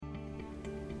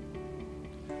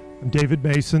I'm David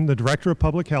Mason, the Director of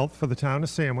Public Health for the town of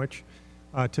Sandwich.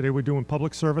 Today we're doing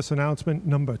public service announcement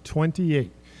number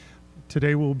 28.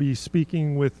 Today we'll be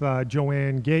speaking with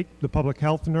Joanne Gake, the public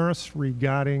health nurse,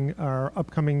 regarding our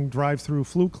upcoming drive-through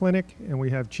flu clinic, and we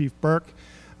have Chief Burke,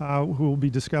 who will be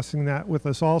discussing that with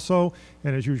us also.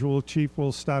 And as usual, Chief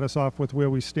will start us off with where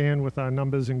we stand with our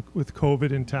numbers with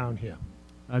COVID in town here.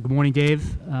 Good morning,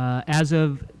 Dave. As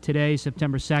of today,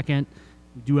 September 2nd,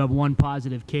 we do have one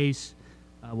positive case.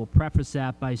 We'll preface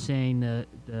that by saying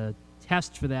the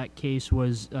test for that case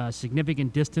was a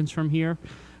significant distance from here,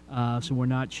 so we're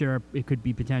not sure. It could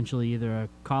be potentially either a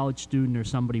college student or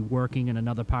somebody working in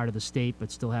another part of the state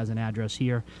but still has an address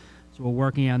here. So we're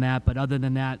working on that, but other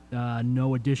than that,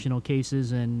 no additional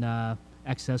cases and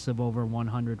excess of over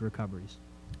 100 recoveries.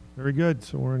 Very good.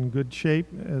 So we're in good shape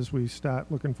as we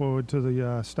start looking forward to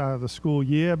the start of the school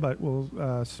year, but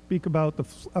we'll speak about the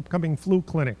upcoming flu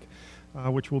clinic,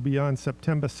 which will be on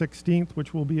September 16th,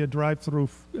 which will be a drive-through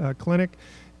clinic.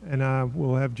 And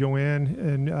we'll have Joanne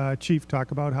and Chief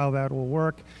talk about how that will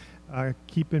work.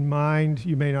 Keep in mind,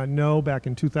 you may not know, back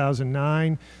in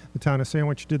 2009, the town of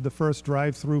Sandwich did the first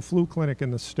drive-through flu clinic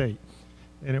in the state.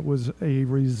 And it was a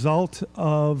result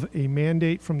of a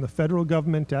mandate from the federal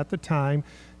government at the time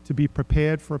to be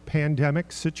prepared for a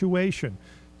pandemic situation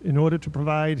in order to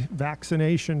provide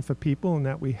vaccination for people, and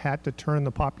that we had to turn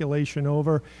the population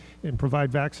over and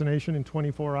provide vaccination in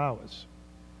 24 hours.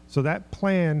 So that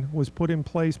plan was put in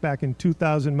place back in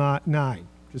 2009.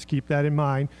 Just keep that in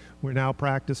mind. We're now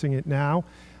practicing it now.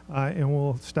 And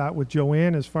we'll start with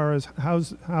Joanne as far as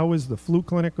how is the flu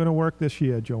clinic going to work this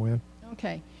year, Joanne?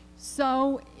 Okay,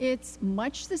 so it's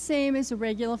much the same as a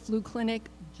regular flu clinic,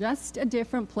 just a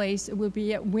different place. It will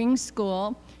be at Wing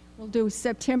School. We'll do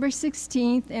September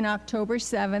 16th and October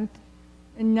 7th,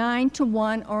 9 to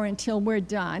 1 or until we're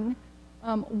done.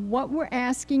 What we're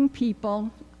asking people,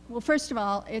 well, first of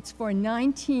all, it's for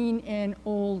 19 and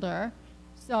older.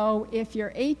 So if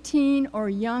you're 18 or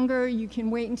younger, you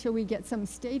can wait until we get some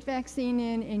state vaccine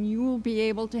in, and you will be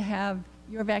able to have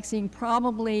your vaccine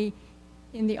probably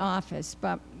in the office,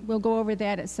 but we'll go over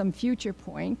that at some future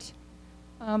point.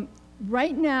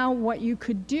 Right now, what you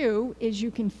could do is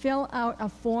you can fill out a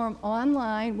form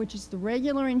online, which is the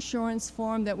regular insurance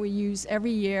form that we use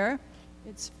every year.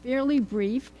 It's fairly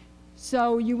brief.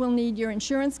 So you will need your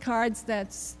insurance cards.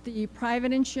 That's the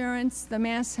private insurance, the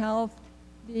Mass Health,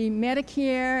 the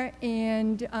Medicare,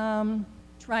 and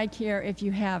TRICARE if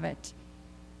you have it.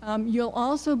 You'll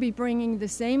also be bringing the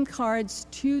same cards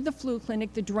to the flu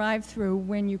clinic, the drive-through,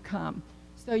 when you come.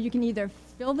 So you can either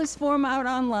fill this form out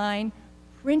online,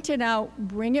 print it out,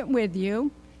 bring it with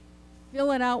you,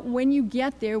 fill it out. When you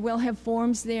get there, we'll have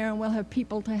forms there and we'll have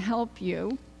people to help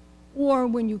you. Or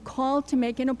when you call to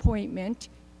make an appointment,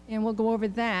 and we'll go over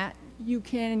that, you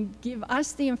can give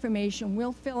us the information.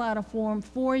 We'll fill out a form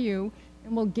for you,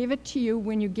 and we'll give it to you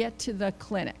when you get to the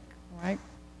clinic, all right?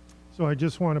 So I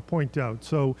just want to point out,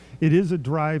 so it is a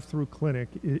drive-through clinic.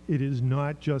 It is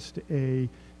not just a,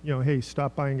 hey,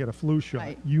 stop by and get a flu shot.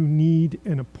 Right. You need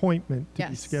an appointment to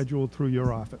be Yes. scheduled through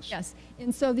your office. Yes,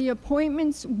 and so the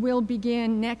appointments will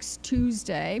begin next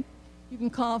Tuesday. You can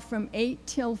call from 8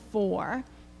 till 4,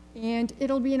 and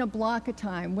it'll be in a block of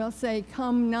time. We'll say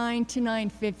come 9 to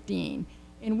 9:15,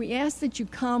 and we ask that you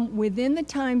come within the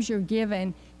times you're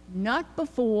given, not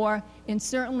before, and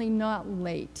certainly not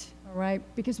late, all right?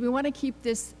 Because we want to keep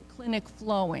this clinic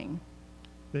flowing.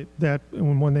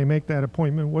 When they make that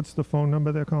appointment, what's the phone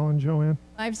number they're calling, Joanne?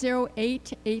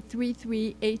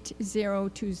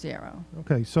 508-833-8020.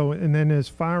 Okay, so, and then as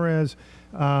far as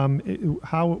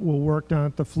how it will work down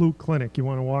at the flu clinic, you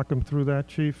want to walk them through that,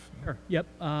 Chief? Sure. Yep.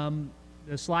 The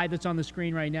slide that's on the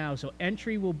screen right now. So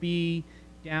entry will be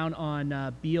down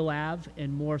on Beale Ave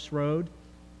and Morse Road,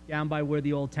 down by where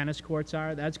the old tennis courts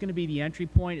are. That's going to be the entry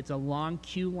point. It's a long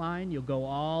queue line. You'll go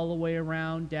all the way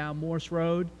around down Morse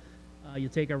Road. You'll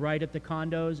take a right at the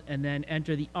condos and then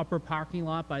enter the upper parking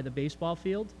lot by the baseball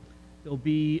field. There'll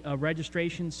be a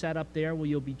registration set up there where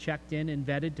you'll be checked in and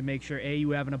vetted to make sure, A, you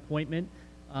have an appointment.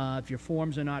 If your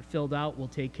forms are not filled out, we'll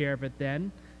take care of it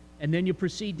then. And then you'll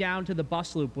proceed down to the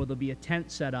bus loop where there'll be a tent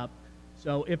set up.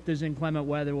 So if there's inclement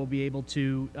weather, we'll be able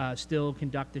to still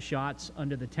conduct the shots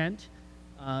under the tent.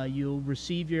 You'll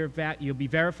receive you'll be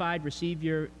verified, receive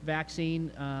your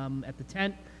vaccine at the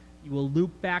tent. You will loop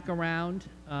back around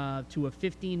to a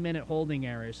 15-minute holding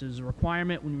area. So there's a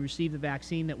requirement when you receive the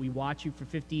vaccine that we watch you for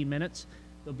 15 minutes.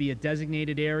 There'll be a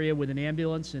designated area with an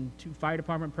ambulance and 2 fire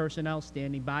department personnel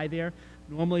standing by there.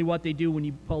 Normally what they do when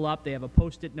you pull up, they have a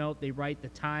Post-it note. They write the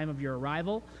time of your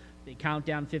arrival. They count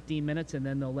down 15 minutes, and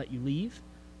then they'll let you leave.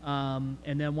 And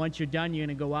then once you're done, you're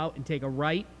going to go out and take a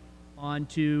right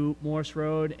onto Morse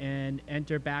Road and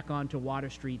enter back onto Water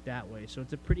Street that way. So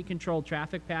it's a pretty controlled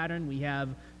traffic pattern. We have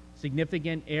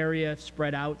significant area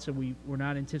spread out, so we're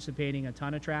not anticipating a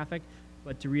ton of traffic.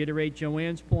 But to reiterate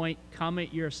Joanne's point, come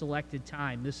at your selected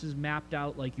time. This is mapped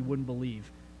out like you wouldn't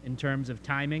believe in terms of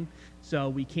timing. So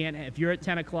we can't, if you're at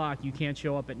 10 o'clock, you can't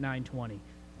show up at 9:20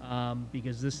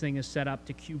 because this thing is set up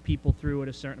to queue people through at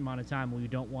a certain amount of time. We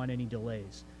don't want any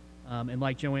delays. And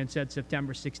like Joanne said,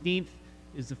 September 16th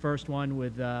is the first one,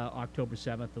 with October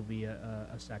 7th will be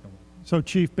a second one. So,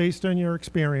 Chief, based on your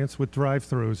experience with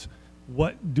drive-throughs,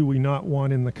 what do we not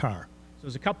want in the car? So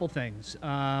there's a couple things.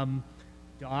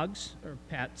 Dogs or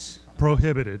pets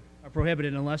Prohibited. are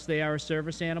prohibited unless they are a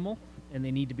service animal and they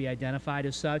need to be identified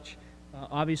as such.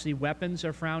 Obviously, weapons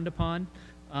are frowned upon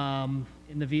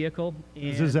in the vehicle.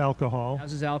 This is alcohol.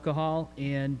 As is alcohol,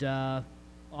 and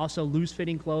also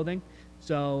loose-fitting clothing.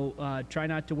 So try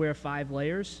not to wear 5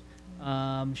 layers.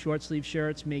 Short sleeve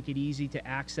shirts make it easy to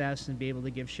access and be able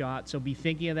to give shots. So be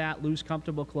thinking of that. Loose,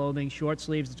 comfortable clothing. Short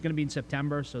sleeves. It's going to be in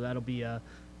September, so that'll be a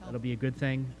good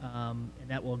thing, and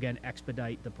that will again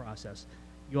expedite the process.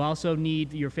 You also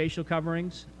need your facial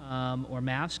coverings or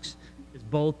masks, because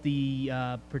both the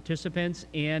participants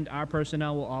and our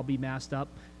personnel will all be masked up.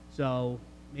 So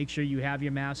make sure you have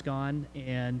your mask on.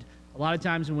 And a lot of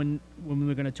times when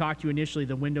we're going to talk to you initially,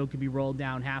 the window can be rolled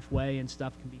down halfway and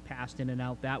stuff can be passed in and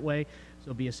out that way.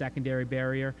 So it'll be a secondary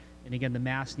barrier. And again, the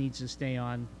mask needs to stay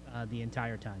on the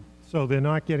entire time. So they're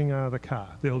not getting out of the car.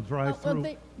 They'll drive through.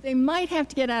 Well, they might have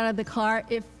to get out of the car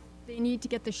if they need to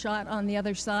get the shot on the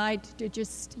other side to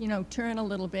just, turn a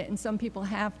little bit, and some people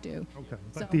have to.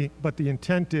 Okay. But the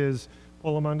intent is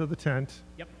pull them under the tent.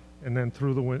 Yep. And then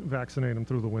vaccinate them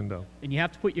through the window. And you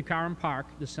have to put your car in park.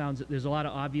 There's a lot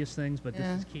of obvious things, but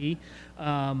this is key.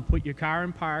 Put your car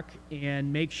in park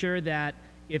and make sure that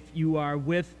if you are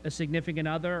with a significant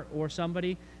other or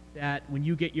somebody, that when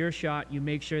you get your shot, you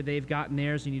make sure they've gotten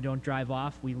theirs and you don't drive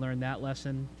off. We learned that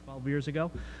lesson 12 years ago.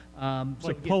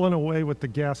 Pulling away with the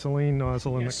gasoline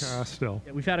nozzle in the Yes. car still.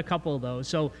 Yeah, we've had a couple of those.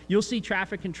 So you'll see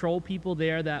traffic control people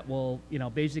there that will,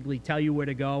 basically tell you where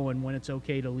to go and when it's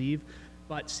okay to leave.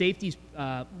 But safety's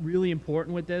really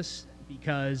important with this,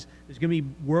 because there's going to be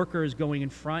workers going in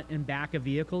front and back of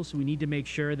vehicles. So we need to make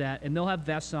sure that, and they'll have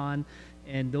vests on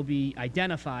and they'll be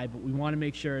identified, but we want to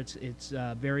make sure it's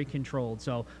very controlled.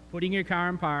 So putting your car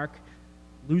in park,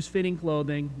 loose-fitting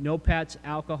clothing, no pets,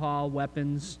 alcohol,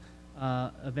 weapons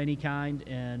of any kind,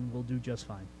 and we'll do just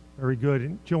fine. Very good.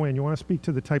 And Joanne, you want to speak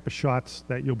to the type of shots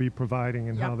that you'll be providing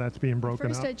and how that's being broken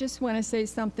First, up? I just want to say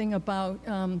something about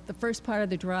the first part of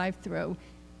the drive-through.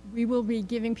 We will be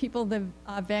giving people the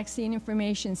vaccine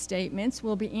information statements.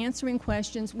 We'll be answering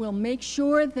questions. We'll make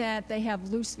sure that they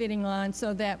have loose fitting on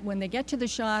so that when they get to the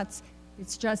shots,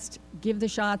 it's just give the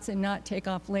shots and not take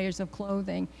off layers of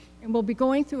clothing. And we'll be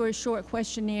going through a short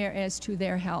questionnaire as to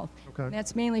their health. Okay. And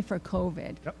that's mainly for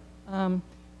COVID. Yep.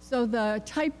 So the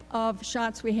type of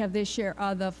shots we have this year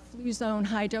are the Fluzone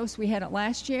high dose. We had it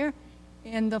last year,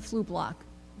 and the flu block.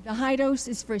 The high dose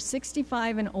is for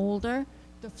 65 and older.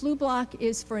 The flu block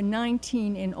is for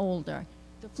 19 and older.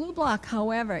 The flu block,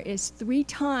 however, is 3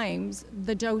 times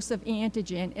the dose of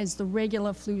antigen as the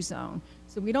regular Fluzone.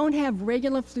 So we don't have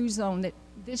regular Fluzone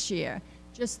this year,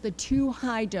 just the 2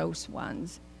 high dose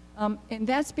ones. And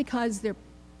that's because they're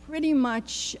pretty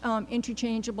much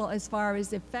interchangeable as far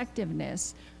as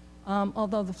effectiveness,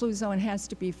 although the Fluzone has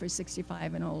to be for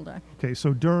 65 and older. Okay,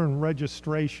 so during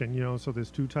registration, so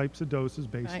there's 2 types of doses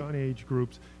based Right. on age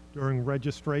groups. During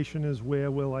registration is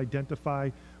where we'll identify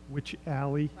which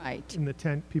alley Right. in the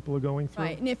tent people are going through.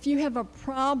 Right, and if you have a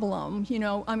problem,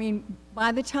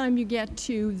 by the time you get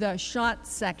to the shot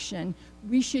section,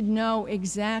 we should know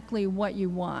exactly what you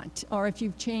want, or if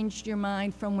you've changed your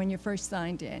mind from when you first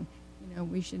signed in,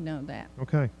 we should know that.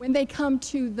 Okay. When they come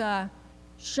to the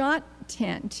shot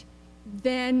tent,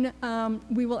 then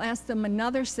we will ask them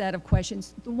another set of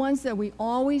questions, the ones that we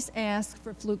always ask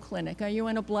for flu clinic. Are you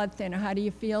on a blood thinner? How do you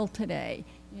feel today?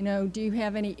 Do you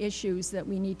have any issues that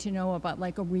we need to know about,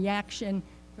 like a reaction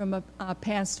from a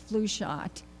past flu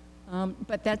shot?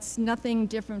 But that's nothing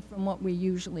different from what we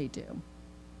usually do.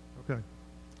 Okay.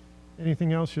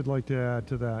 Anything else you'd like to add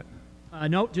to that?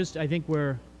 No, just I think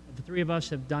the 3 of us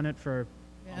have done it for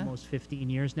Yeah. almost 15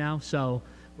 years now, so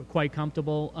we're quite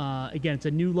comfortable. Again, it's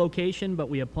a new location, but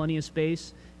we have plenty of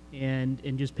space, and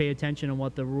just pay attention on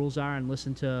what the rules are and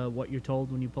listen to what you're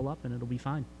told when you pull up, and it'll be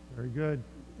fine. Very good.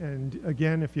 And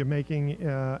again, if you're making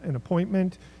an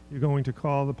appointment, you're going to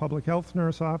call the public health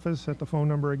nurse office at the phone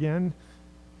number again.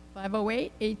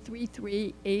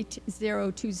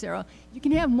 508-833-8020. You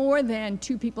can have more than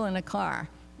 2 people in a car.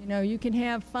 You know, you can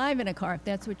have 5 in a car if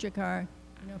that's what your car,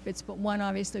 you know, if it's but one,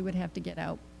 obviously would have to get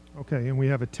out. Okay, and we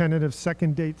have a tentative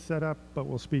second date set up, but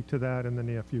we'll speak to that in the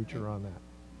near future on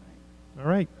that. All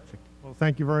right. Well,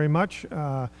 thank you very much.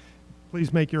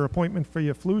 Please make your appointment for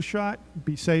your flu shot.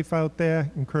 Be safe out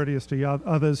there and courteous to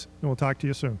others, and we'll talk to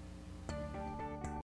you soon.